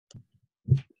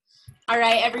All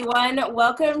right, everyone,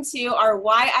 welcome to our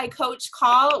Why I Coach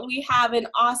call. We have an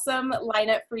awesome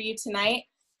lineup for you tonight.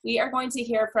 We are going to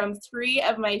hear from three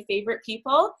of my favorite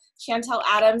people, Chantel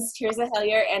Adams, Tirza,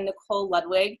 Hellyar, and Nicole,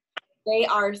 Ludwig. They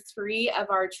are three of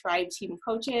our tribe team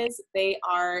coaches. They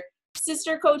are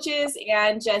sister coaches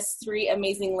and just three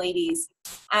amazing ladies.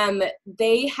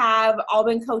 They have all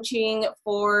been coaching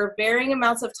for varying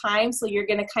amounts of time, so you're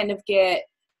going to kind of get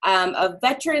a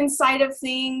veteran side of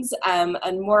things, and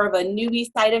more of a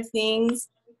newbie side of things.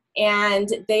 And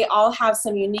they all have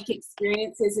some unique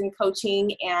experiences in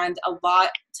coaching and a lot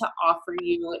to offer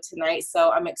you tonight. So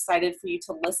I'm excited for you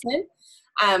to listen.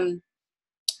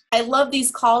 I love these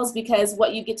calls because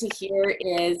what you get to hear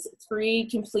is three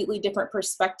completely different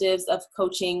perspectives of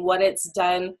coaching, what it's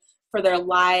done for their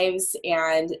lives,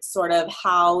 and sort of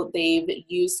how they've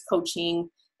used coaching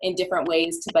in different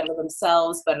ways to better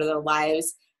themselves, better their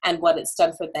lives, and what it's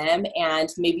done for them. And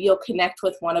maybe you'll connect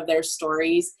with one of their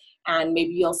stories, and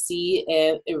maybe you'll see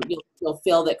if you'll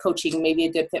feel that coaching may be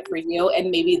a good fit for you,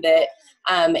 and maybe that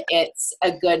it's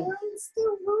a good,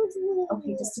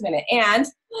 okay, just a minute. And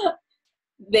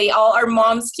they all are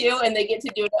moms too, and they get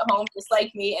to do it at home just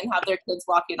like me and have their kids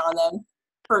walking on them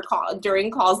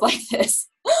during calls like this.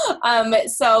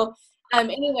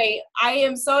 Anyway, I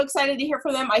am so excited to hear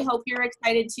from them. I hope you're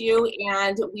excited too,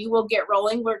 and we will get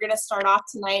rolling. We're going to start off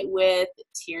tonight with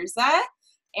Tirza,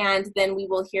 and then we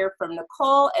will hear from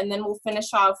Nicole, and then we'll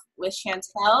finish off with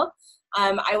Chantel.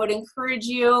 I would encourage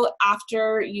you,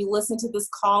 after you listen to this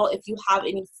call, if you have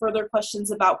any further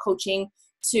questions about coaching,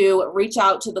 to reach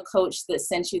out to the coach that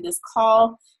sent you this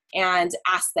call and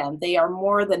ask them. They are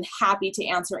more than happy to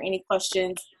answer any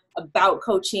questions about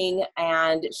coaching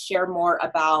and share more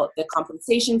about the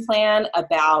compensation plan,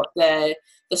 about the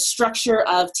structure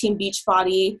of Team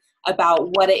Beachbody,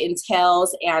 about what it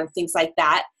entails and things like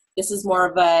that. This is more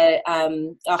of a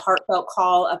heartfelt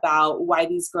call about why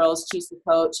these girls choose to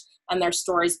coach and their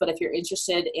stories. But if you're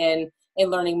interested in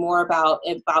learning more about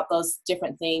those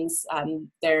different things,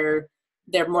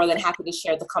 they're more than happy to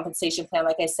share the compensation plan,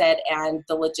 like I said, and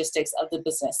the logistics of the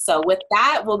business. So with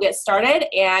that, we'll get started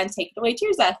and take it away,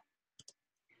 Tirza.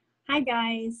 Hi,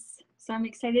 guys. So I'm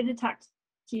excited to talk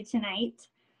to you tonight.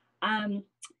 I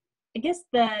guess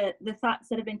the thoughts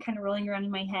that have been kind of rolling around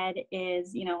in my head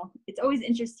is, it's always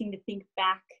interesting to think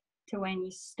back to when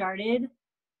you started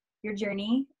your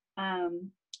journey,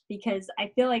 because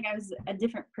I feel like I was a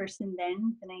different person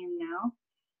then than I am now.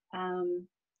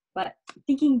 But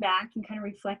thinking back and kind of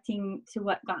reflecting to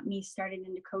what got me started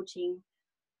into coaching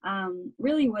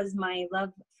really was my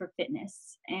love for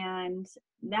fitness. And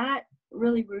that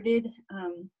really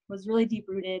was really deep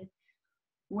rooted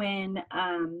when,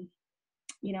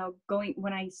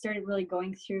 when I started really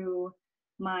going through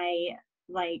my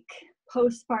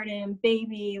postpartum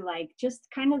baby, just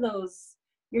kind of those,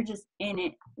 you're just in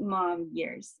it mom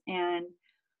years. And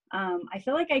I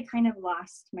feel like I kind of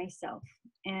lost myself.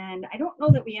 And I don't know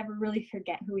that we ever really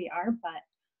forget who we are, but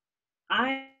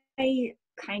I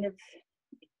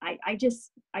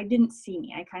didn't see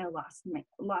me. I kind of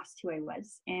lost who I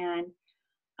was. And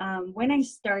when I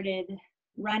started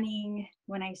running,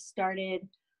 when I started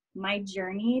my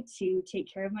journey to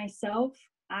take care of myself,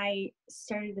 I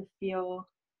started to feel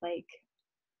like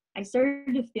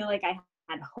I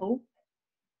had hope,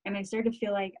 and I started to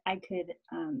feel like I could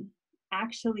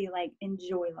actually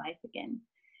enjoy life again.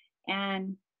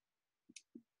 And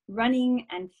running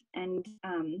and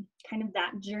kind of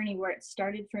that journey where it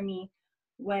started for me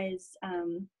was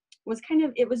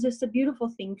it was just a beautiful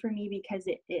thing for me, because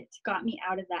it got me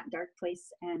out of that dark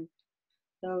place, and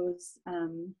those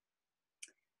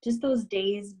just those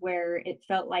days where it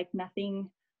felt like nothing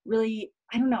really,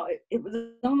 I don't know, it was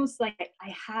almost like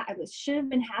I should have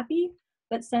been happy,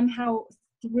 but somehow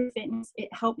through fitness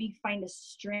it helped me find a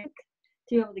strength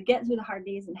to be able to get through the hard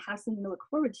days and have something to look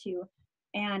forward to.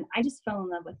 And I just fell in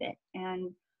love with it.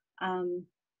 And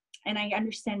I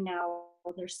understand now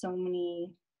there's so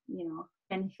many,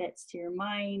 benefits to your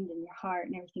mind and your heart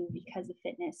and everything because of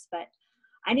fitness, but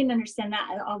I didn't understand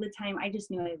that all the time. I just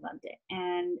knew I loved it.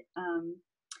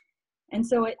 And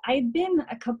so I had been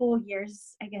a couple of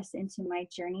years, I guess, into my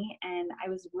journey, and I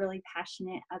was really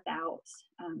passionate about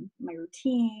my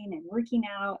routine and working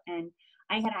out. And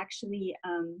I had actually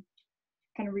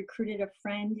kind of recruited a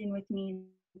friend in with me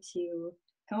to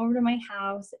come over to my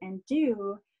house and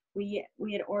we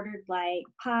had ordered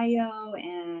Pio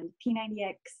and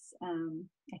P90X,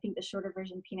 I think the shorter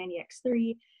version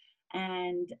P90X3,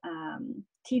 and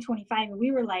T25, and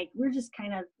we were just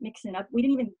kind of mixing up. We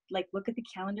didn't even look at the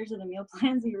calendars of the meal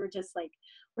plans. We were just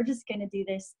we're just gonna do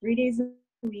this 3 days a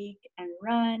week and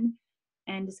run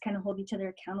and just kind of hold each other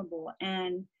accountable.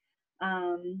 And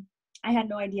I had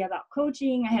no idea about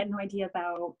coaching. I had no idea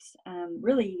about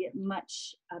really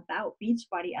much about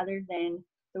Beachbody other than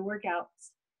the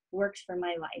workouts works for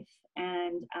my life.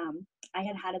 And I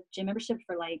had had a gym membership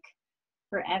for like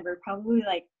forever, probably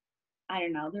like, I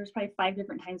don't know, there was probably 5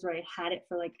 different times where I had it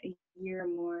for like a year or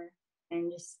more and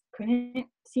just couldn't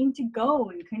seem to go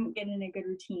and couldn't get in a good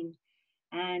routine.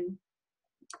 And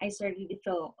I started to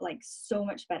feel like so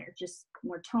much better, just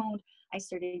more toned. I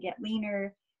started to get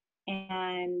leaner,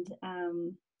 and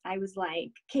I was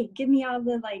like, okay, give me all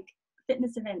the like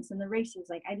fitness events and the races.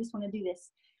 Like, I just want to do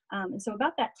this. And so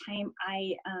about that time,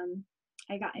 I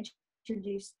got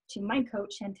introduced to my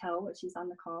coach, Chantel, which is on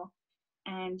the call.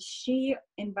 And she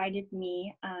invited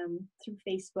me through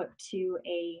Facebook to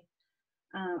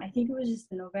I think it was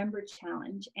just a November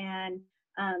challenge. And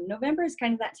November is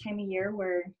kind of that time of year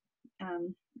where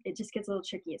it just gets a little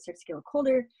tricky. It starts to get a little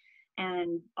colder,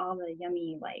 and all the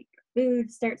yummy like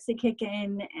food starts to kick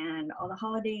in, and all the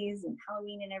holidays and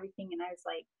Halloween and everything. And I was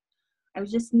like, I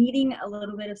was just needing a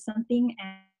little bit of something.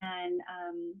 And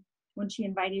when she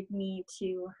invited me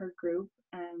to her group,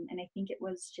 and I think it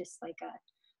was just like a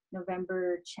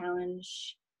November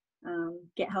challenge,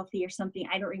 get healthy or something.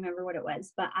 I don't remember what it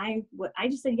was, but I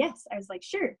just said yes. I was like,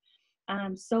 sure.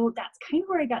 So that's kind of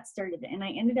where I got started, and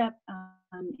I ended up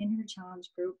in her challenge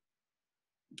group.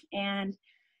 And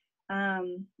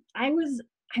I'm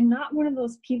not one of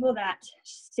those people that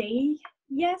say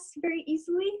yes very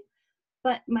easily,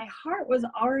 but my heart was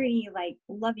already like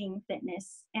loving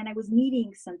fitness, and I was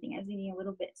needing something. I was needing a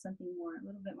little bit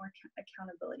more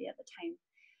accountability at the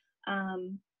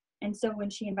time. And so when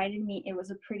she invited me, it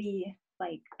was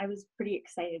I was pretty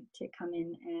excited to come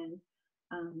in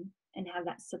and have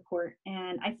that support.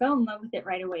 And I fell in love with it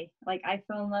right away. Like, I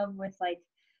fell in love with like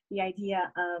the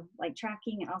idea of like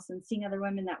tracking, and also seeing other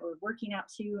women that were working out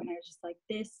too. And I was just like,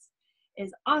 this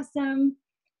is awesome.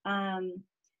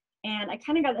 And I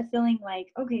kind of got the feeling like,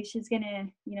 okay, she's gonna,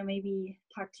 maybe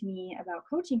talk to me about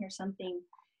coaching or something.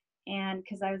 And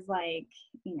because I was like,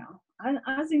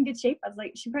 I was in good shape. I was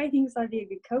like, she probably thinks I'd be a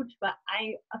good coach, but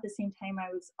at the same time,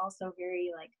 I was also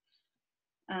very like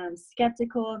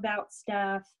skeptical about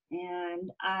stuff,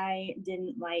 and I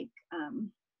didn't like,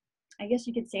 I guess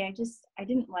you could say, I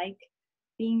didn't like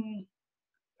being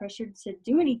pressured to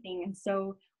do anything. And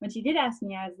so when she did ask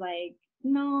me, I was like,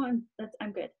 no,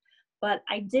 I'm good. But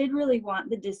I did really want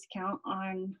the discount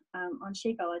on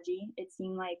Shakeology. It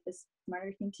seemed like the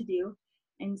smarter thing to do.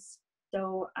 And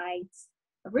so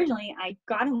originally I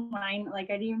got in line, like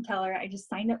I didn't even tell her, I just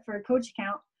signed up for a coach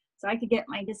account so I could get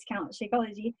my discount at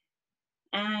Shakeology.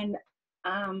 And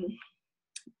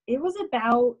it was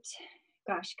about,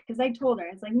 gosh, because I told her,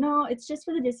 I was like, no, it's just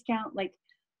for the discount. Like,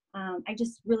 I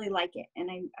just really like it,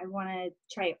 and I want to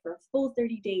try it for a full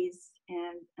 30 days,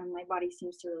 and my body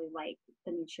seems to really like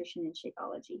the nutrition in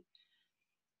Shakeology.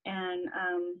 And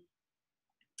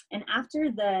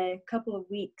after the couple of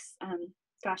weeks,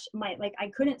 gosh,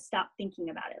 I couldn't stop thinking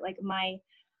about it. Like,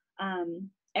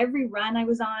 every run I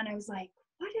was on, I was like,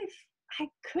 what if I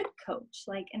could coach?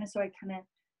 Like, and so I kind of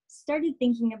started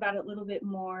thinking about it a little bit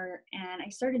more, and I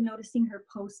started noticing her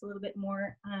posts a little bit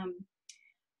more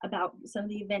about some of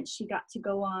the events she got to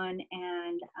go on,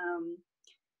 and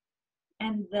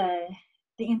the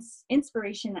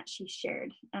inspiration that she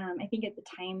shared. I think at the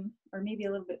time, or maybe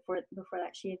a little bit before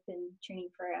that, she had been training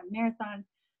for a marathon,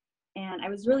 and I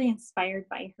was really inspired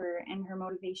by her and her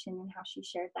motivation and how she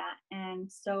shared that.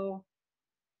 And so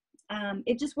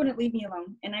it just wouldn't leave me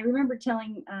alone. And I remember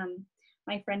telling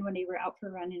my friend when they were out for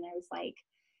a run, and I was like,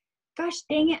 gosh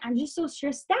dang it, I'm just so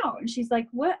stressed out. And she's like,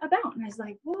 what about? And I was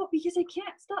like, well, because I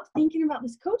can't stop thinking about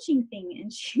this coaching thing.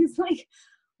 And she's like,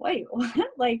 wait, what?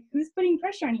 Like, who's putting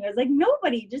pressure on you? I was like,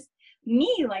 nobody, just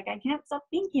me. Like, I can't stop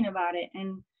thinking about it.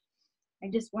 And I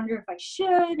just wonder if I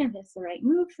should, if it's the right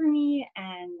move for me.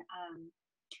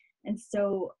 And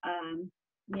so,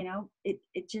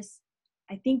 it just,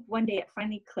 I think one day it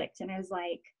finally clicked, and I was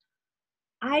like,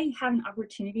 I have an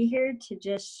opportunity here to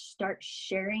just start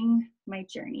sharing my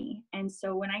journey. And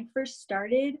so when I first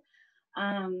started,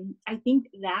 I think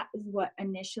that is what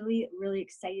initially really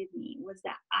excited me, was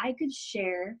that I could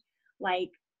share like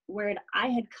where I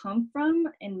had come from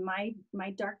in my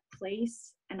dark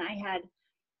place, and I had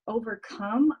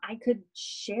overcome. I could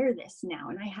share this now,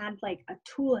 and I had like a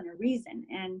tool and a reason.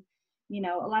 And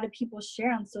a lot of people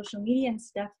share on social media and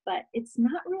stuff, but it's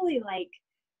not really like,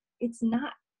 it's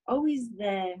not always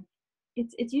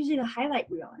it's usually the highlight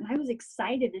reel. And I was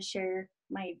excited to share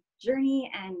my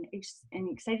journey, and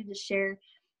excited to share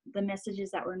the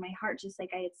messages that were in my heart, just like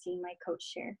I had seen my coach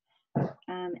share.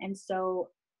 And so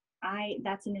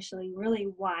that's initially really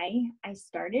why I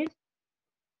started.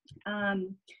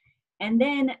 And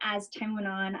then as time went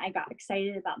on, I got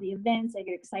excited about the events. I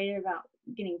get excited about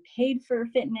getting paid for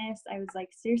fitness. I was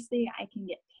like, seriously, I can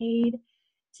get paid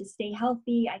to stay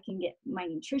healthy. I can get my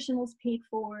nutritionals paid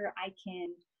for. I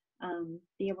can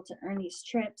be able to earn these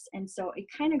trips. And so it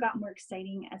kind of got more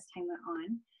exciting as time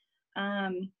went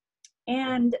on.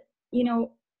 And, you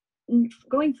know,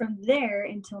 going from there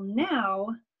until now,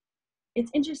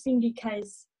 it's interesting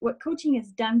because what coaching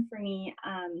has done for me,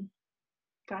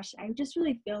 gosh, I just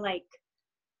really feel like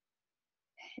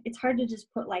it's hard to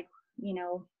just put like, you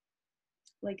know,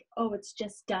 like, oh, it's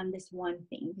just done this one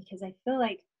thing, because I feel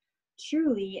like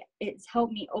truly it's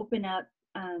helped me open up,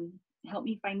 helped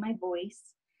me find my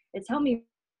voice. It's helped me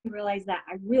realize that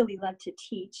I really love to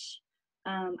teach.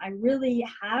 I really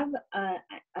have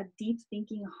a deep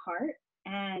thinking heart,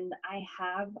 and I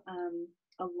have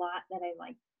a lot that I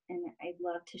like and I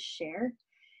love to share.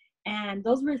 And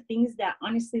those were things that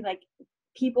honestly, like,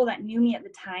 people that knew me at the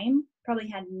time probably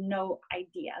had no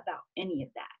idea about any of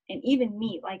that. And even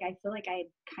me, like, I feel like I had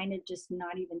kind of just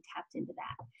not even tapped into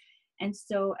that. And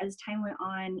so as time went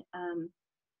on,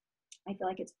 I feel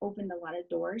like it's opened a lot of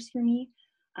doors for me.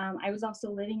 I was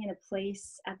also living in a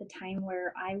place at the time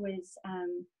where I was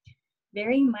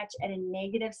very much at a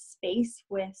negative space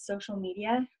with social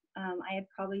media. I had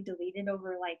probably deleted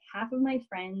over like half of my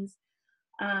friends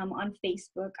on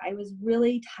Facebook. I was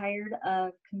really tired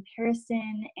of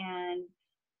comparison and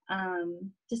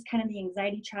just kind of the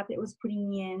anxiety trap it was putting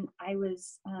me in. I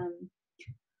was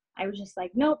just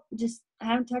like, nope, just I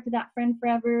haven't talked to that friend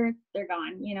forever. They're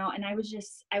gone, you know. And I was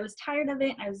tired of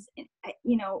it.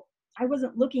 I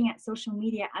wasn't looking at social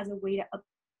media as a way to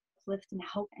uplift and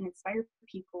help and inspire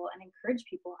people and encourage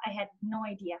people. I had no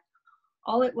idea.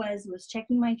 All it was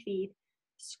checking my feed,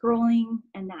 scrolling,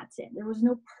 and that's it. There was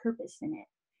no purpose in it.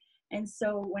 And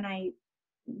so when I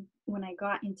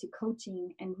got into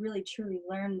coaching and really truly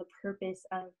learned the purpose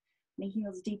of making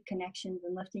those deep connections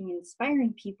and lifting and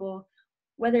inspiring people,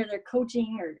 whether they're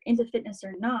coaching or into fitness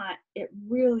or not, it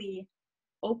really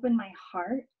opened my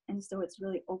heart. And so it's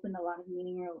really opened a lot of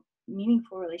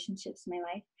meaningful relationships in my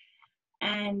life.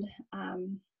 And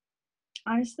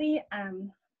honestly,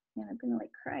 I'm gonna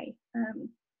like cry.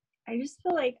 I just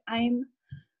feel like I'm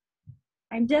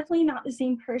definitely not the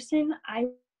same person I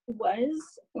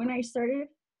was when I started,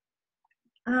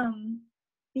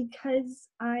 because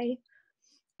I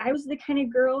was the kind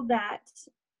of girl that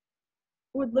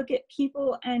would look at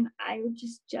people and I would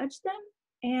just judge them,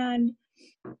 and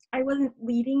I wasn't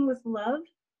leading with love.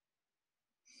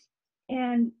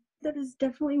 And that is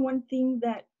definitely one thing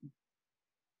that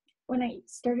when I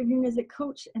started in as a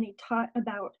coach and I taught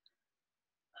about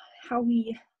how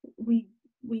we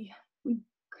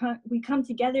come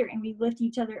together and we lift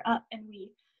each other up, and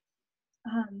we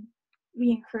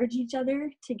encourage each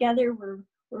other together. We're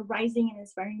rising and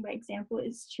inspiring by example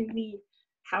is truly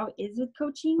how it is with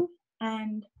coaching.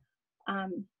 And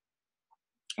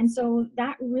so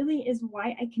that really is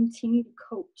why I continue to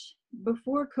coach.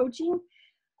 Before coaching,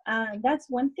 that's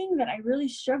one thing that I really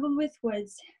struggled with,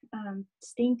 was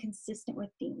staying consistent with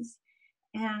things.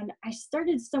 And I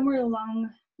started somewhere along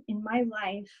in my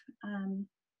life,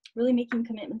 really making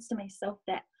commitments to myself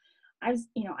that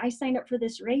I signed up for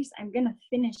this race, I'm going to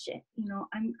finish it.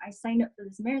 I signed up for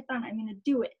this marathon, I'm going to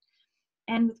do it.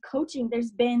 And with coaching, there's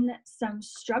been some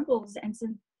struggles and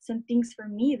some things for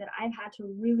me that I've had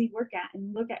to really work at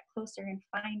and look at closer and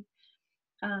find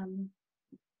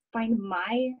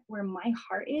where my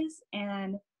heart is,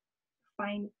 and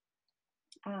find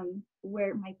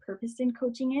where my purpose in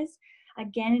coaching is,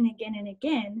 again and again and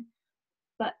again.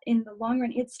 But in the long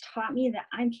run, it's taught me that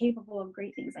I'm capable of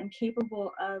great things. I'm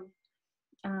capable of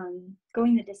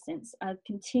going the distance, of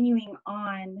continuing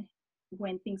on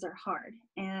when things are hard.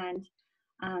 And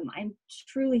I'm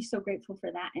truly so grateful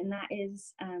for that. And that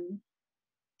is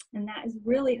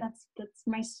really, that's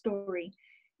my story.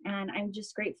 And I'm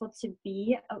just grateful to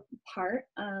be a part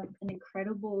of an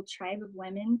incredible tribe of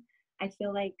women. I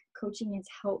feel like coaching has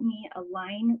helped me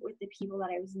align with the people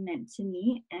that I was meant to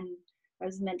meet and I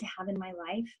was meant to have in my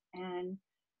life. And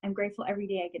I'm grateful every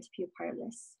day I get to be a part of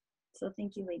this. So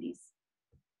thank you, ladies.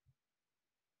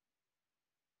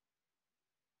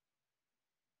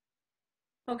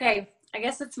 Okay, I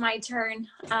guess it's my turn.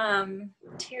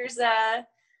 Tirza,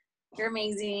 you're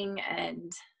amazing,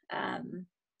 and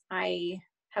I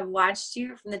have watched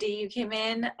you from the day you came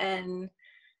in and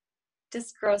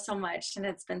just grow so much, and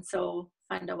it's been so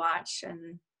fun to watch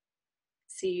and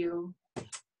see you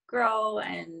grow,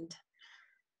 and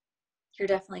you're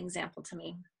definitely an example to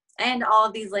me. And all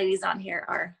of these ladies on here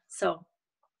are. So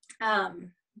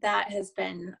that has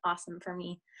been awesome for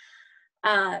me.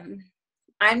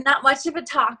 I'm not much of a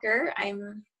talker.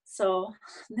 So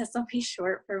this will be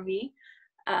short for me.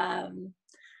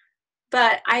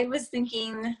 But I was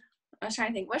trying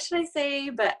to think, what should I say?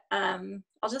 But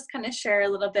I'll just kind of share a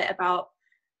little bit about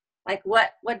like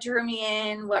what drew me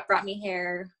in, what brought me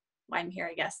here, why I'm here,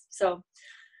 I guess. So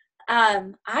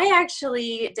I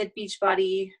actually did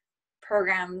Beachbody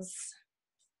programs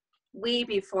way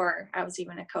before I was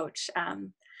even a coach.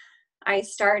 I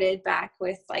started back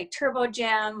with like Turbo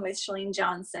Jam with Chalene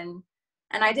Johnson,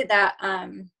 and I did that.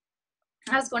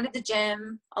 I was going to the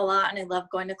gym a lot, and I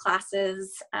loved going to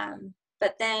classes.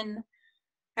 But then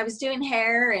I was doing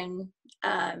hair and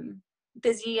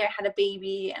busy. I had a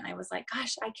baby, and I was like,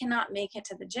 gosh, I cannot make it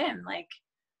to the gym. Like,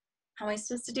 how am I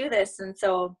supposed to do this? And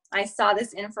so I saw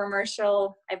this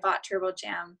infomercial. I bought Turbo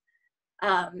Jam,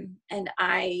 and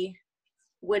I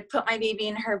would put my baby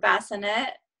in her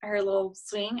bassinet, her little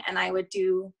swing, and I would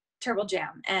do Turbo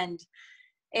Jam. And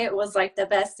it was like the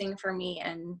best thing for me,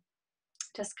 and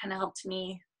just kind of helped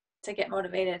me to get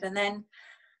motivated. And then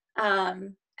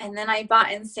I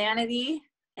bought Insanity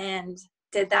and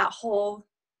did that whole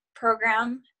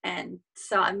program and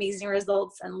saw amazing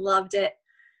results and loved it.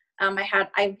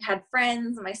 I had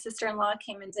friends. My sister-in-law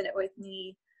came and did it with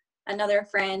me. Another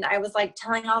friend. I was like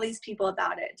telling all these people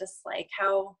about it, just like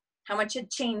how much it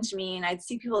changed me. And I'd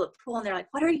see people at the pool and they're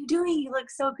like, what are you doing? You look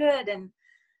so good. And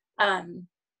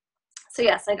so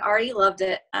yes, I'd already loved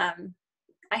it. I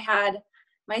had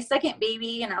my second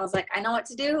baby and I was like, I know what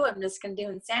to do. I'm just going to do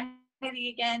Insanity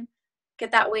again,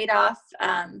 get that weight off.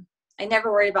 I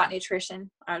never worried about nutrition.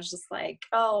 I was just like,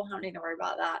 oh, I don't need to worry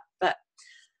about that. But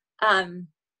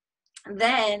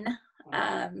then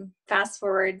fast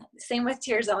forward, same with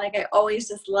Tirza. Like I always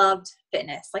just loved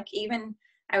fitness. Like even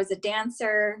I was a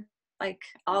dancer, like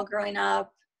all growing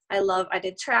up. I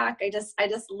did track. I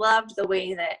just loved the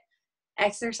way that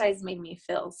exercise made me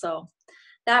feel. So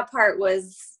that part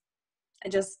was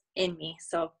just in me.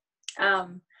 So,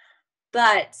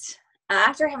 but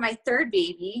after I had my third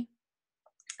baby,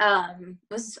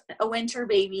 was a winter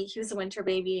baby. He was a winter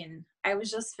baby, and I was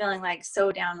just feeling like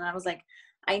so down. And I was like,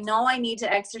 I know I need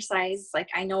to exercise. Like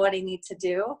I know what I need to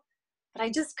do, but I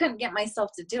just couldn't get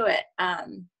myself to do it.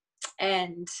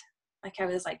 And like I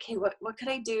was like, hey, what could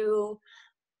I do?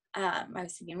 I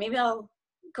was thinking maybe I'll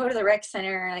go to the rec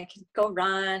center and I could go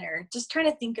run, or just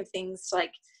trying to think of things to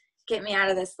like get me out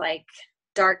of this like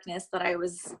darkness that I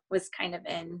was kind of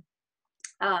in.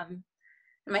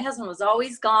 And my husband was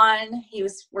always gone. He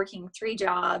was working 3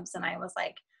 jobs, and I was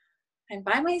like, I'm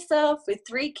by myself with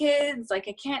 3 kids. Like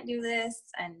I can't do this,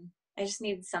 and I just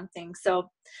needed something.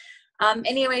 So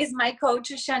anyways, my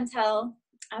coach is Chantel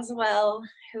as well,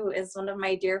 who is one of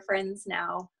my dear friends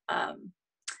now.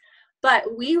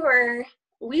 But we were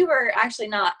actually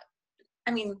not,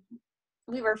 I mean,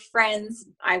 we were friends,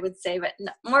 I would say, but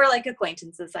more like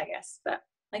acquaintances, I guess. But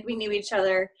like we knew each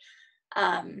other.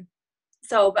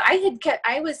 But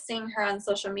I was seeing her on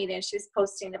social media, and she was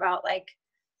posting about like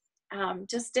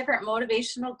just different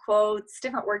motivational quotes,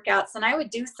 different workouts. And I would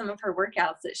do some of her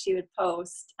workouts that she would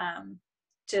post,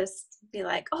 just be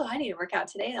like, oh, I need to work out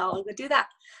today. I'll go do that.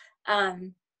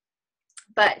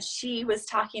 But she was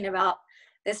talking about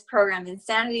this program,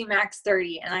 Insanity Max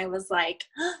 30. And I was like,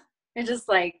 it just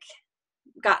like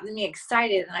got me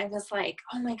excited. And I was like,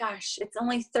 oh my gosh, it's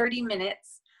only 30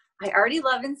 minutes. I already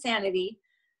love Insanity.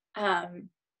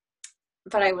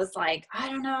 But I was like, I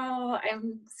don't know,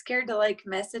 I'm scared to like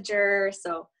message her.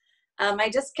 So I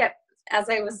just kept, as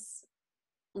I was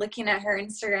looking at her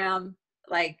Instagram,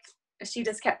 like she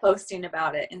just kept posting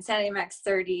about it, Insanity Max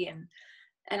 30.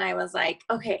 And I was like,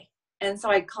 okay. And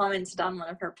so I commented on one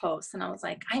of her posts, and I was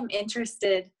like, I'm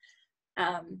interested.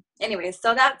 Anyway,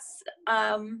 so that's,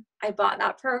 I bought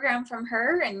that program from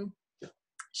her, and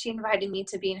she invited me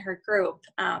to be in her group.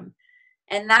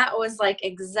 And that was like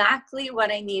exactly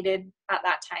what I needed at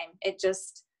that time. It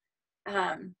just,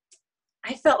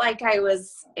 I felt like I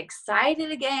was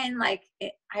excited again. Like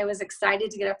I was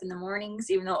excited to get up in the mornings,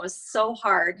 even though it was so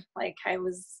hard. Like I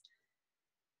was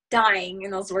dying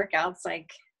in those workouts.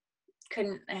 Like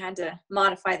I had to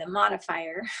modify the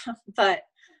modifier. But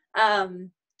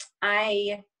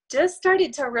I just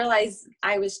started to realize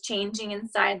I was changing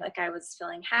inside. Like I was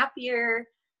feeling happier.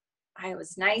 I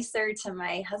was nicer to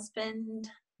my husband,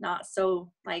 not so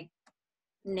like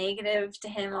negative to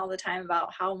him all the time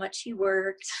about how much he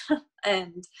worked.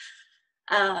 And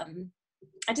I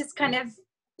just kind of,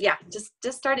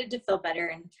 just started to feel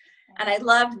better. And I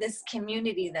loved this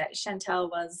community that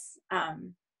Chantel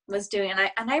was doing.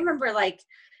 And I remember like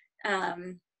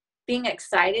being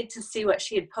excited to see what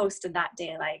she had posted that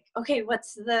day. Like, okay,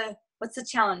 what's the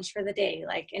challenge for the day?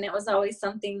 Like, and it was always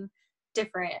something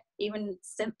different, even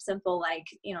simple, like,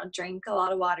 you know, drink a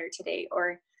lot of water today,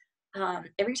 or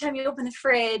every time you open the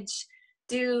fridge,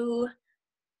 do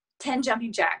 10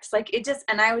 jumping jacks. Like it just,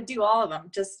 and I would do all of them.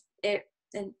 It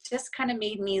just kind of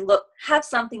made me have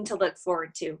something to look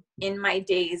forward to in my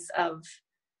days of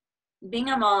being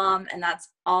a mom. And that's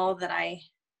all that I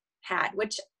had,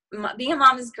 which being a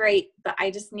mom is great, but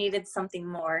I just needed something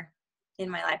more in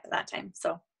my life at that time.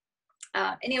 So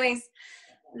anyways,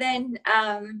 then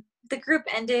the group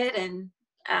ended, and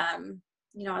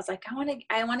you know, I was like,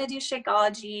 I want to do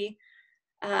Shakeology.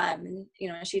 You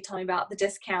know, she told me about the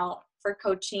discount for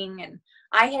coaching, and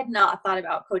I had not thought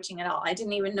about coaching at all. I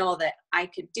didn't even know that I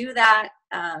could do that,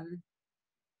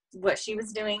 what she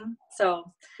was doing.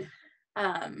 So,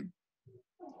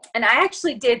 and I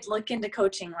actually did look into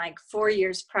coaching like 4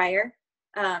 years prior.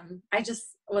 I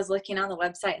just was looking on the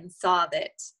website and saw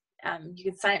that you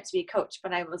could sign up to be a coach,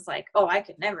 but I was like, oh, I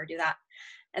could never do that.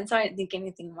 And so I didn't think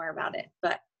anything more about it.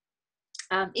 But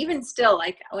even still,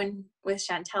 like with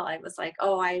Chantel, I was like,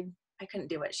 oh, I couldn't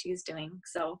do what she's doing.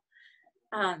 So,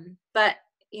 but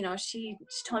you know, she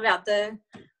told me about the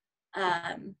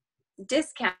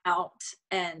discount,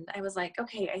 and I was like,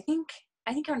 okay, I think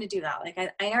I'm going to do that. Like,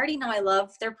 I already know I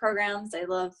love their programs. I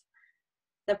love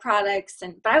the products,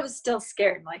 but I was still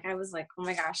scared. Like, I was like, oh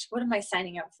my gosh, what am I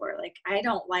signing up for? Like, I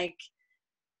don't like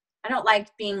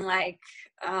being like,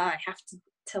 I have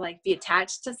to like be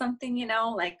attached to something, you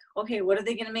know, like, okay, what are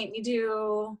they going to make me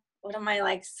do? What am I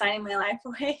like signing my life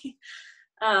away?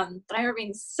 But I remember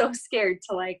being so scared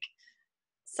to like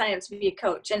sign up to be a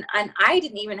coach. And I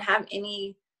didn't even have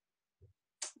any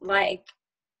like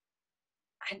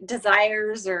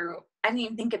desires, or I didn't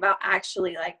even think about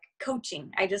actually like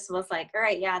coaching. I just was like, all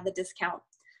right, yeah, the discount.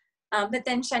 But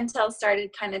then Chantel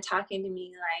started kind of talking to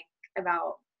me like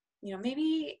about, you know,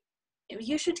 maybe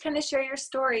you should kind of share your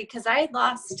story. Cause I had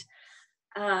lost,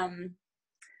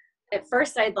 at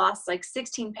first I'd lost like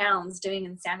 16 pounds doing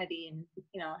Insanity. And,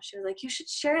 you know, she was like, you should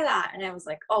share that. And I was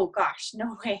like, oh gosh,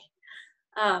 no way.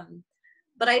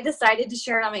 But I decided to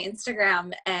share it on my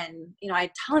Instagram, and, you know, I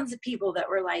had tons of people that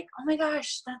were like, oh my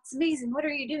gosh, that's amazing. What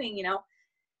are you doing? You know?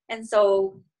 And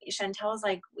so Chantel was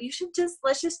like, well,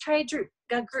 let's just try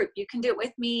a group. You can do it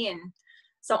with me. And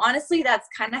so honestly, that's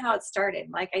kind of how it started.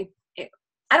 Like I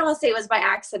don't want to say it was by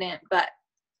accident, but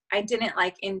I didn't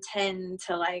like intend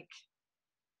to like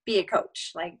be a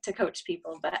coach, like to coach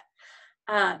people. But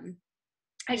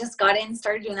I just got in,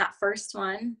 started doing that first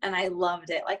one, and I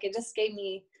loved it. Like it just gave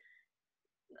me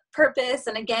purpose.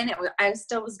 And again, I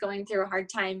still was going through a hard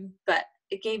time, but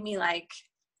it gave me like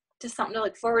just something to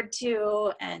look forward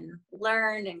to and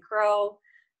learn and grow.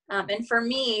 And for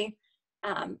me,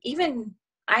 even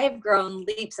I have grown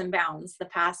leaps and bounds the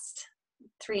past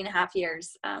 3.5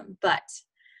 years. But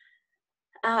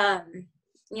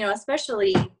you know,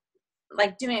 especially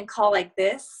like doing a call like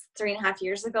this 3.5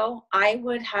 years ago, I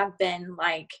would have been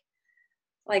like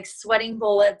sweating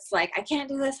bullets. Like, I can't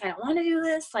do this. I don't want to do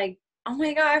this. Like, oh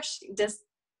my gosh, just,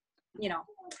 you know,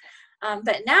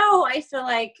 but now I feel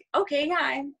like, okay,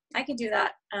 yeah, I can do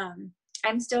that.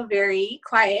 I'm still very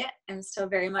quiet. I'm still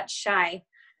very much shy,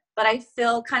 but I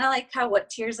feel kind of like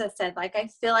what Tirza said, like, I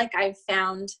feel like I've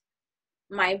found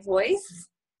my voice,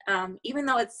 even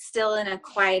though it's still in a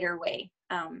quieter way,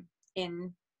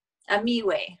 in a me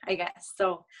way, I guess.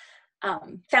 So,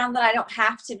 found that I don't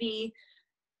have to be,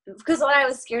 because what I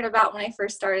was scared about when I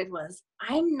first started was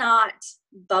I'm not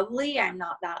bubbly. I'm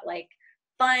not that like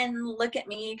fun, look at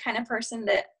me kind of person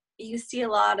that you see a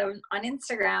lot of on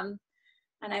Instagram.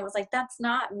 And I was like, that's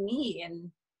not me.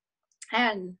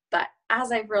 But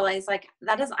as I've realized, like,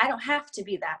 I don't have to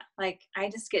be that. Like, I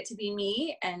just get to be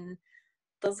me, and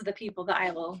those are the people that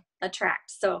I will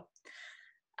attract. So,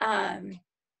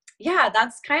 yeah,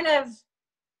 that's kind of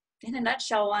in a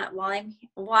nutshell why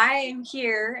I'm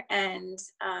here. And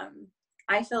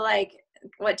I feel like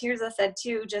what Tirza said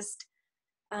too, just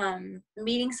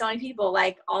meeting so many people,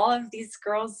 like all of these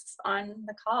girls on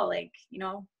the call, like, you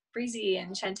know, Breezy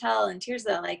and Chantel and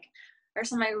Tirza, like, are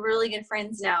some of my really good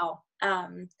friends now.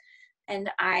 And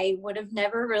I would have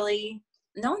never really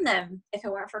known them if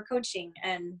it weren't for coaching.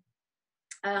 And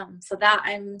so that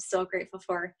I'm so grateful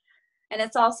for. And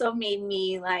it's also made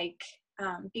me like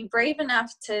be brave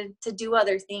enough to do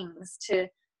other things, to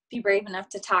be brave enough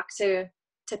to talk to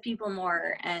people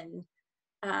more. And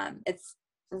it's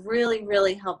really,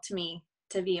 really helped me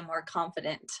to be a more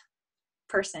confident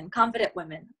person, confident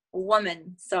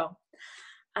woman. So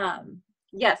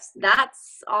yes,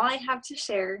 that's all I have to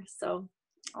share. So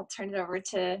I'll turn it over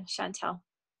to Chantel.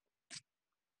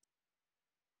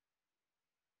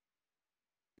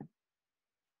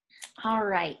 All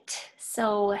right.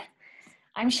 So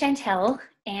I'm Chantel,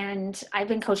 and I've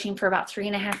been coaching for about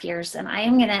 3.5 years. And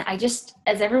I just,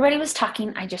 as everybody was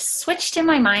talking, I just switched in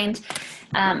my mind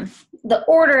the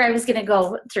order I was going to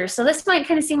go through. So this might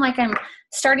kind of seem like I'm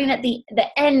starting at the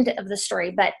end of the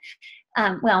story, but,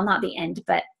 well, not the end,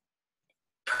 but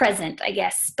present, I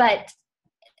guess. But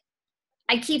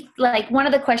I keep, like, one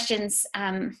of the questions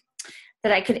that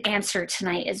I could answer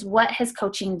tonight is, what has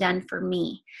coaching done for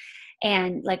me?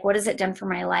 And, like, what has it done for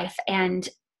my life? And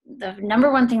the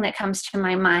number one thing that comes to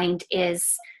my mind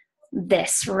is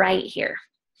this right here.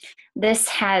 This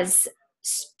has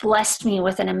blessed me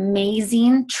with an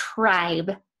amazing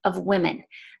tribe of women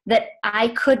that I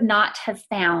could not have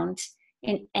found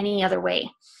in any other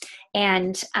way.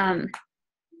 And,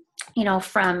 you know,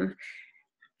 from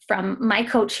my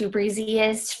coach, who Breezy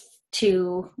is,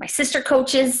 to my sister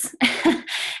coaches,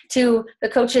 to the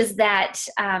coaches that,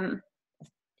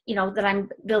 you know, that I'm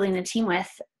building a team with.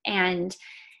 And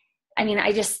I mean,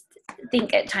 I just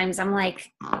think at times I'm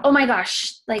like, oh my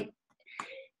gosh, like,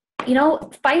 you know,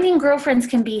 finding girlfriends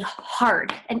can be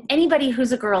hard. And anybody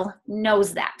who's a girl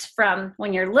knows that, from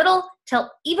when you're little till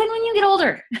even when you get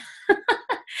older.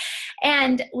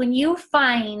 And when you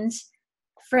find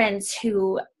friends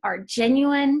who are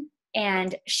genuine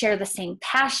and share the same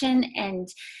passion, and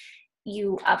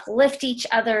you uplift each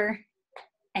other,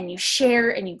 and you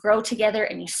share and you grow together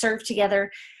and you serve together,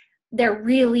 there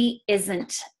really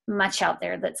isn't much out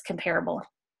there that's comparable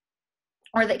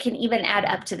or that can even add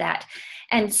up to that.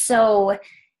 And so,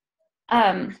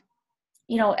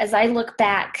 you know, as I look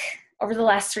back over the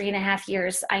last 3.5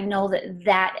 years, I know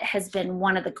that has been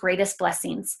one of the greatest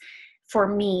blessings for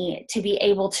me, to be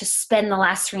able to spend the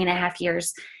last 3.5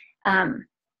 years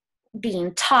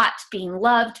being taught, being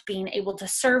loved, being able to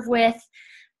serve with,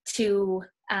 to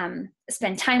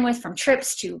spend time with, from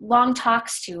trips to long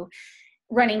talks to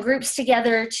running groups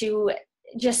together, to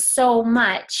just so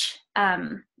much.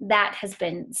 That has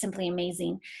been simply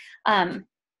amazing.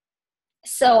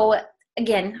 So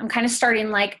again, I'm kind of starting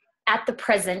like at the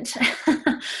present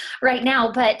right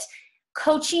now, but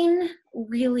coaching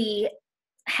really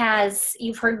has,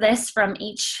 you've heard this from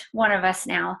each one of us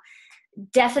now,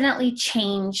 definitely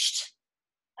changed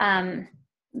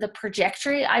the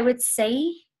trajectory, I would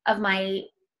say, of my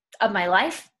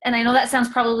life. And I know that sounds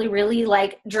probably really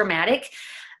like dramatic,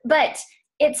 but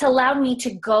it's allowed me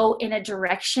to go in a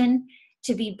direction,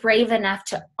 to be brave enough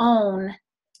to own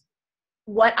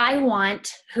what I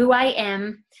want, who I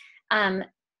am,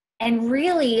 and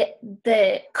really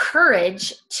the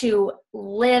courage to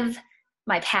live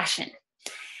my passion.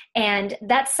 And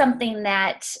that's something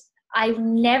that I've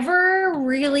never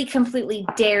really completely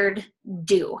dared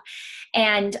do.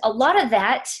 And a lot of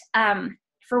that,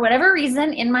 for whatever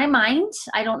reason in my mind,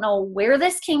 I don't know where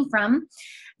this came from,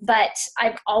 but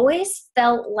I've always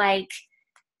felt like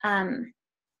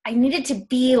I needed to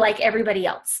be like everybody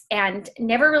else, and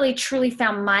never really truly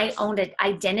found my own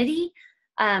identity.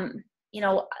 You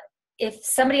know, if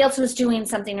somebody else was doing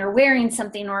something or wearing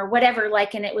something or whatever,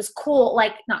 like, and it was cool,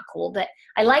 like, not cool, but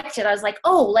I liked it, I was like,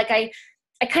 oh, like I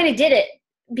kind of did it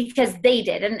because they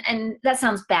did. And that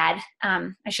sounds bad.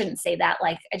 I shouldn't say that,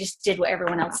 like I just did what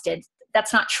everyone else did.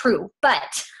 That's not true.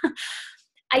 But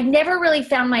I never really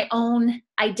found my own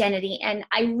identity. And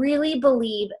I really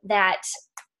believe that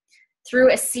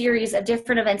through a series of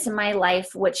different events in my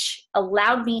life, which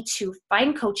allowed me to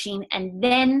find coaching, and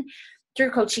then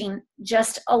through coaching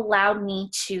just allowed me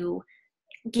to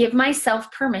give myself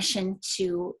permission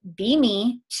to be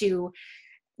me, to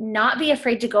not be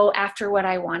afraid to go after what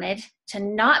I wanted, to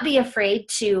not be afraid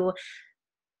to,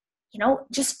 you know,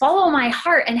 just follow my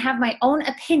heart and have my own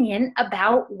opinion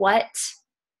about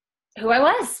who I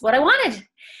was, what I wanted.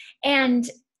 And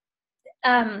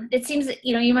it seems that,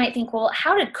 you know, you might think, well,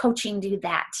 how did coaching do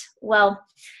that? Well,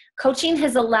 coaching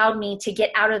has allowed me to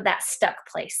get out of that stuck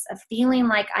place of feeling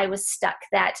like I was stuck,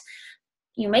 that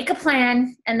you make a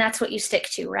plan and that's what you stick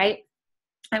to, right?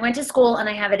 I went to school and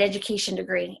I have an education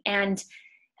degree. And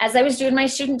as I was doing my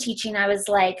student teaching, I was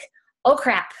like, oh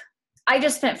crap, I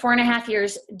just spent 4.5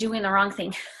 years doing the wrong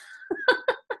thing.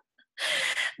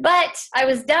 But I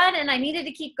was done and I needed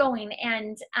to keep going.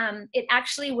 And it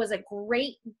actually was a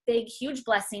great, big, huge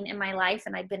blessing in my life.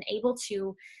 And I've been able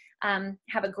to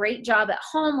have a great job at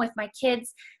home with my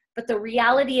kids. But the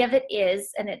reality of it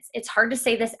is, and it's hard to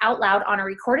say this out loud on a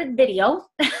recorded video,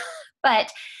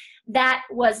 but that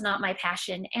was not my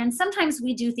passion. And sometimes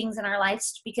we do things in our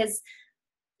lives because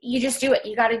you just do it.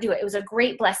 You got to do it. It was a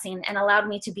great blessing and allowed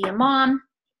me to be a mom,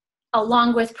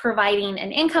 along with providing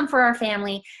an income for our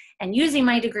family and using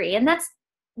my degree. And that's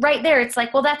right there. It's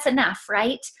like, well, that's enough,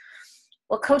 right?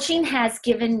 Well, coaching has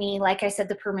given me, like I said,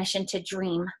 the permission to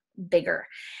dream bigger.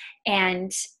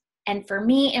 And for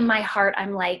me, in my heart,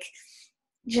 I'm like,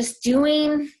 just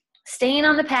staying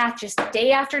on the path, just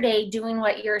day after day, doing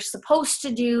what you're supposed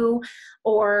to do,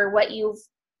 or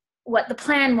what the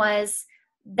plan was.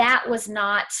 That was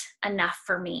not enough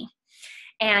for me.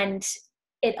 And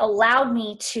it allowed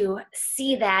me to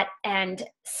see that and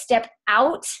step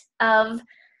out of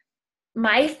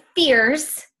my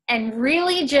fears and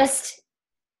really just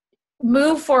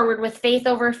move forward with faith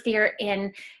over fear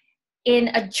in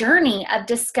a journey of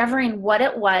discovering what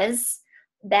it was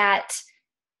that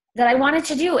I wanted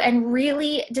to do, and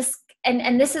really just,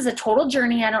 and this is a total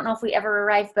journey. I don't know if we ever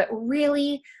arrived, but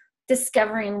really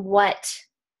discovering what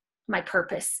my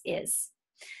purpose is.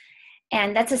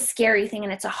 And that's a scary thing,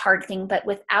 and it's a hard thing, but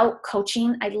without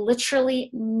coaching, I literally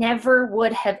never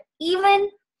would have even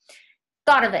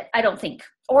thought of it, I don't think.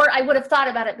 Or I would have thought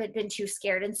about it, but been too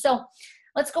scared. And so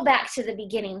let's go back to the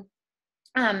beginning.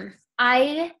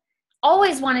 I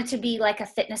always wanted to be like a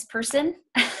fitness person,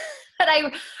 but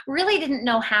I really didn't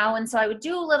know how. And so I would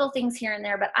do little things here and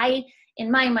there, but I, in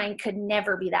my mind, could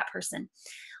never be that person.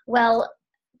 Well,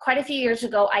 quite a few years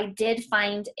ago, I did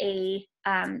find a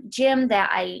gym that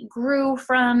I grew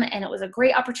from, and it was a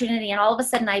great opportunity. And all of a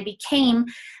sudden I became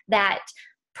that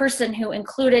person who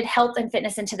included health and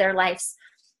fitness into their lives.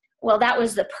 Well, that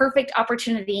was the perfect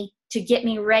opportunity to get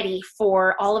me ready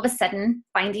for all of a sudden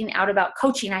finding out about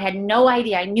coaching. I had no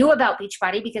idea. I knew about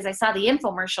Beachbody because I saw the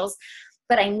infomercials,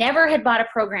 but I never had bought a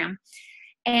program.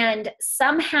 And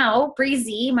somehow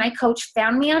Breezy, my coach,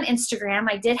 found me on Instagram.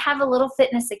 I did have a little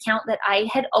fitness account that I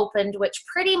had opened, which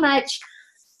pretty much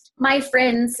my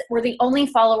friends were the only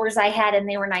followers I had, and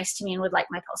they were nice to me and would like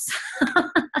my posts.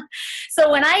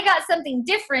 So when I got something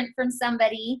different from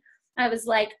somebody, I was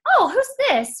like, oh, who's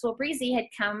this? Well, Breezy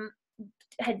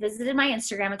had visited my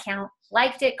Instagram account,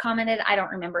 liked it, commented, I don't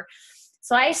remember.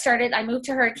 So I moved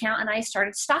to her account and I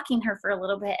started stalking her for a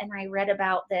little bit, and I read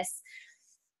about this,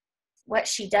 what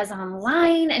she does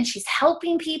online, and she's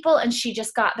helping people. And she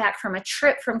just got back from a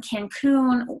trip from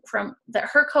Cancun that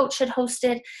her coach had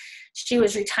hosted. She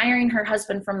was retiring her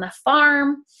husband from the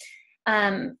farm.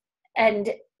 And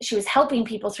she was helping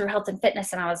people through health and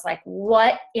fitness. And I was like,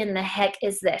 what in the heck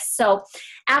is this? So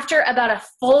after about a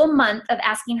full month of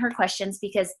asking her questions,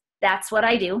 because that's what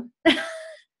I do,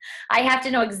 I have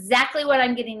to know exactly what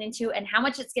I'm getting into and how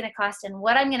much it's going to cost and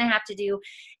what I'm going to have to do.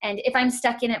 And if I'm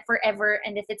stuck in it forever,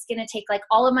 and if it's going to take like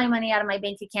all of my money out of my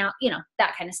bank account,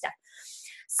 that kind of stuff.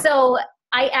 So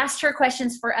I asked her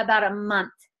questions for about a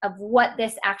month of what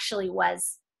this actually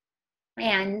was.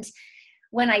 And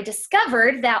when I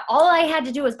discovered that all I had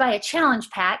to do was buy a challenge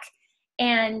pack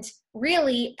and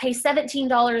really pay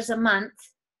 $17 a month,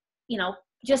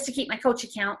 just to keep my coach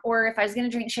account, or if I was going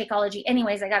to drink Shakeology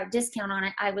anyways, I got a discount on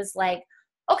it. I was like,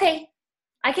 okay,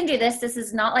 I can do this. This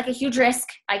is not like a huge risk.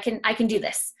 I can do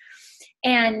this.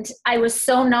 And I was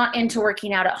so not into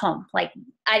working out at home. Like,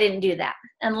 I didn't do that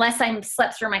unless I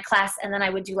slept through my class, and then I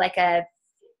would do like a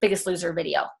Biggest Loser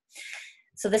video.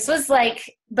 So this was like,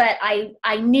 but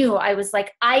I knew, I was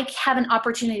like, I have an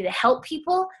opportunity to help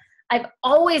people. I've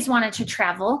always wanted to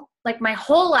travel. Like my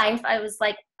whole life, I was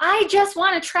like, I just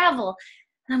want to travel.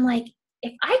 And I'm like,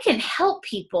 if I can help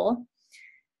people,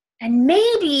 and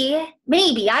maybe,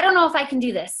 I don't know if I can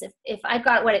do this, if I've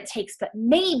got what it takes, but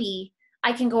maybe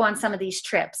I can go on some of these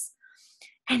trips.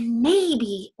 And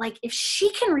maybe, like, if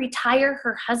she can retire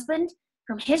her husband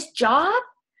from his job,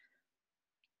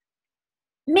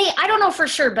 I don't know for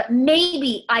sure, but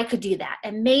maybe I could do that.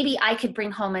 And maybe I could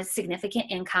bring home a significant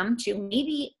income to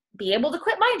maybe be able to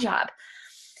quit my job.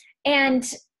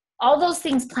 And all those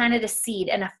things planted a seed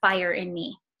and a fire in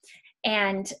me.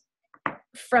 And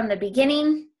from the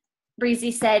beginning,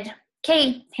 Breezy said,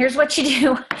 okay, here's what you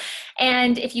do.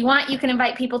 And if you want, you can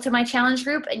invite people to my challenge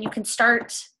group and you can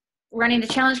start running the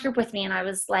challenge group with me. And I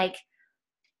was like,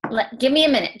 give me a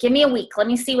minute, give me a week. Let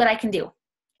me see what I can do.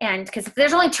 And because if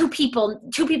there's only two people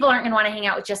aren't going to want to hang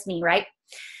out with just me, right?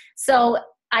 So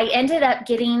I ended up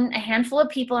getting a handful of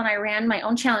people, and I ran my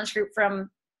own challenge group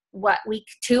from week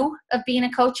 2 of being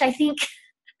a coach, I think.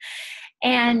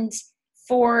 And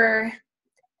for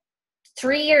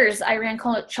 3 years, I ran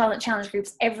challenge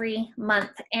groups every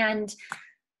month. And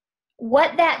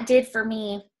what that did for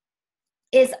me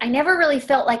is I never really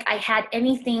felt like I had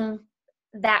anything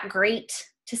that great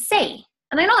to say.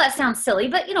 And I know that sounds silly,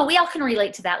 but we all can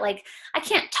relate to that. Like, I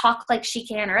can't talk like she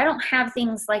can, or I don't have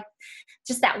things like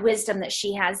just that wisdom that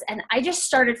she has. And I just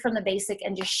started from the basic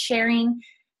and just sharing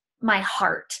my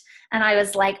heart. And I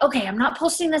was like, okay, I'm not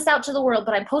posting this out to the world,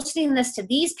 but I'm posting this to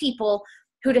these people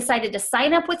who decided to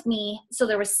sign up with me. So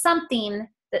there was something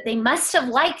that they must have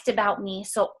liked about me,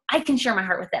 so I can share my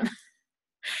heart with them.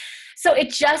 so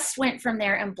it just went from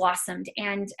there and blossomed.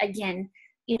 And again,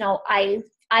 you know, I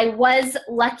was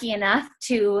lucky enough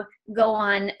to go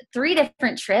on 3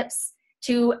 different trips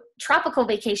to tropical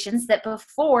vacations that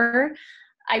before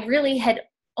I really had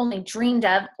only dreamed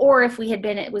of, or if we had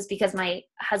been, it was because my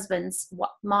husband's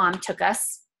mom took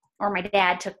us, or my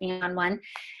dad took me on one.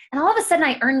 And all of a sudden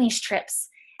I earned these trips.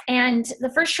 And the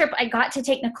first trip I got to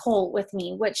take Nicole with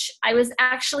me, which I was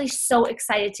actually so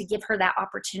excited to give her that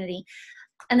opportunity.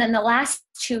 And then the last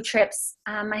 2 trips,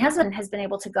 my husband has been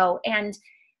able to go, and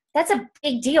that's a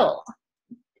big deal.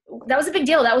 That was a big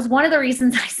deal. That was one of the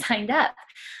reasons I signed up.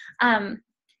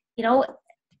 You know,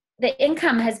 the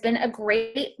income has been a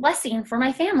great blessing for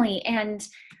my family. And,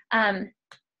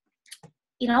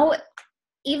 you know,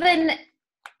 even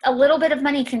a little bit of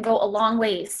money can go a long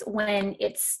ways when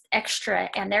it's extra.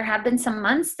 And there have been some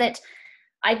months that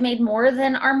I've made more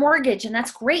than our mortgage, and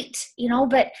that's great, you know,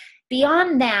 but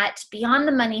beyond that, beyond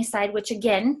the money side, which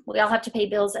again, we all have to pay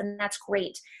bills and that's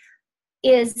great,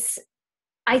 is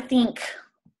I think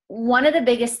one of the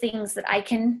biggest things that I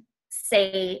can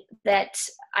say that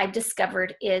I've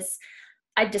discovered is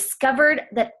I've discovered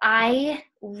that I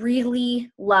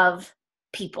really love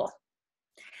people.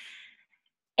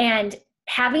 And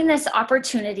having this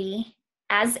opportunity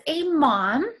as a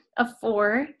mom of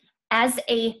 4, as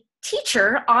a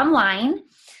teacher online,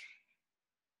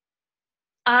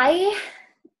 I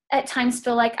at times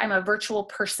feel like I'm a virtual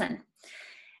person.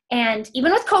 And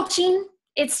even with coaching,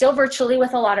 it's still virtually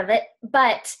with a lot of it,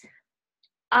 but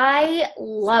I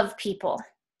love people.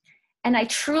 And I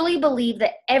truly believe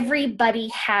that everybody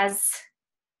has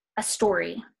a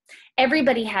story.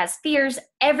 Everybody has fears,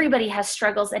 everybody has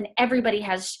struggles, and everybody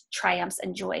has triumphs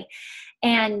and joy.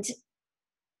 And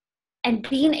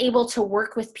being able to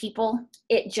work with people,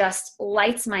 it just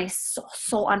lights my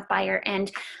soul on fire.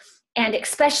 And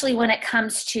especially when it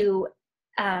comes to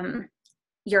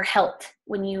your health,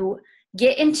 when you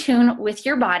get in tune with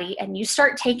your body and you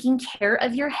start taking care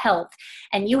of your health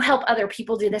and you help other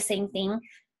people do the same thing,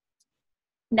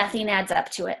 nothing adds up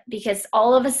to it, because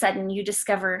all of a sudden you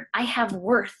discover I have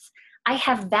worth, I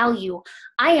have value,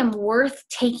 I am worth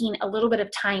taking a little bit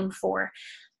of time for.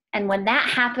 And when that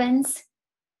happens,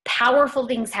 powerful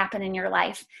things happen in your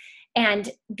life.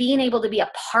 And being able to be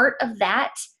a part of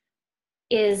that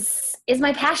is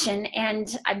my passion.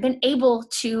 And I've been able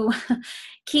to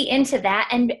key into that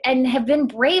and have been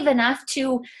brave enough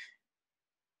to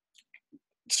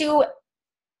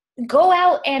go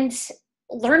out and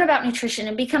learn about nutrition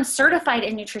and become certified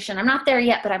in nutrition. I'm not there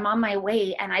yet, but I'm on my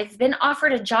way. And I've been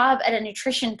offered a job at a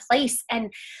nutrition place. And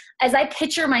as I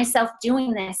picture myself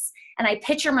doing this, and I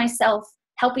picture myself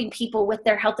helping people with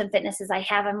their health and fitness as I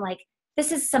have, I'm like,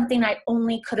 this is something I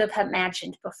only could have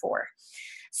imagined before.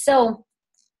 So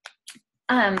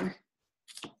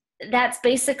that's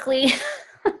basically,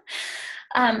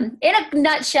 in a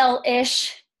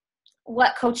nutshell-ish,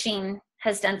 what coaching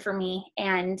has done for me.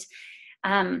 And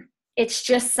it's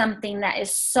just something that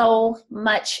is so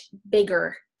much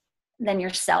bigger than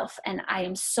yourself. And I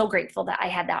am so grateful that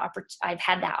I've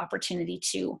had that opportunity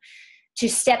to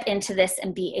step into this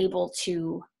and be able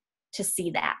to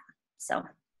see that. So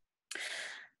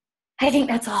I think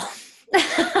that's all.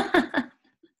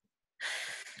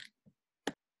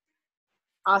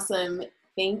 Awesome.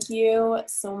 Thank you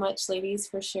so much, ladies,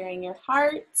 for sharing your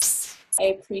hearts. I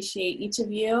appreciate each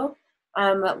of you.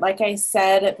 Like I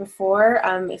said before,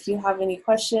 if you have any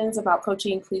questions about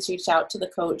coaching, please reach out to the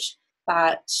coach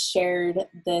that shared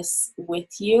this with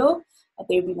you.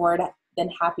 They would be more than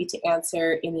happy to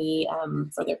answer any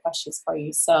further questions for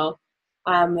you. So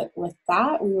with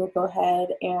that, we will go ahead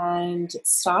and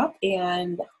stop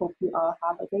and hope you all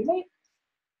have a great night.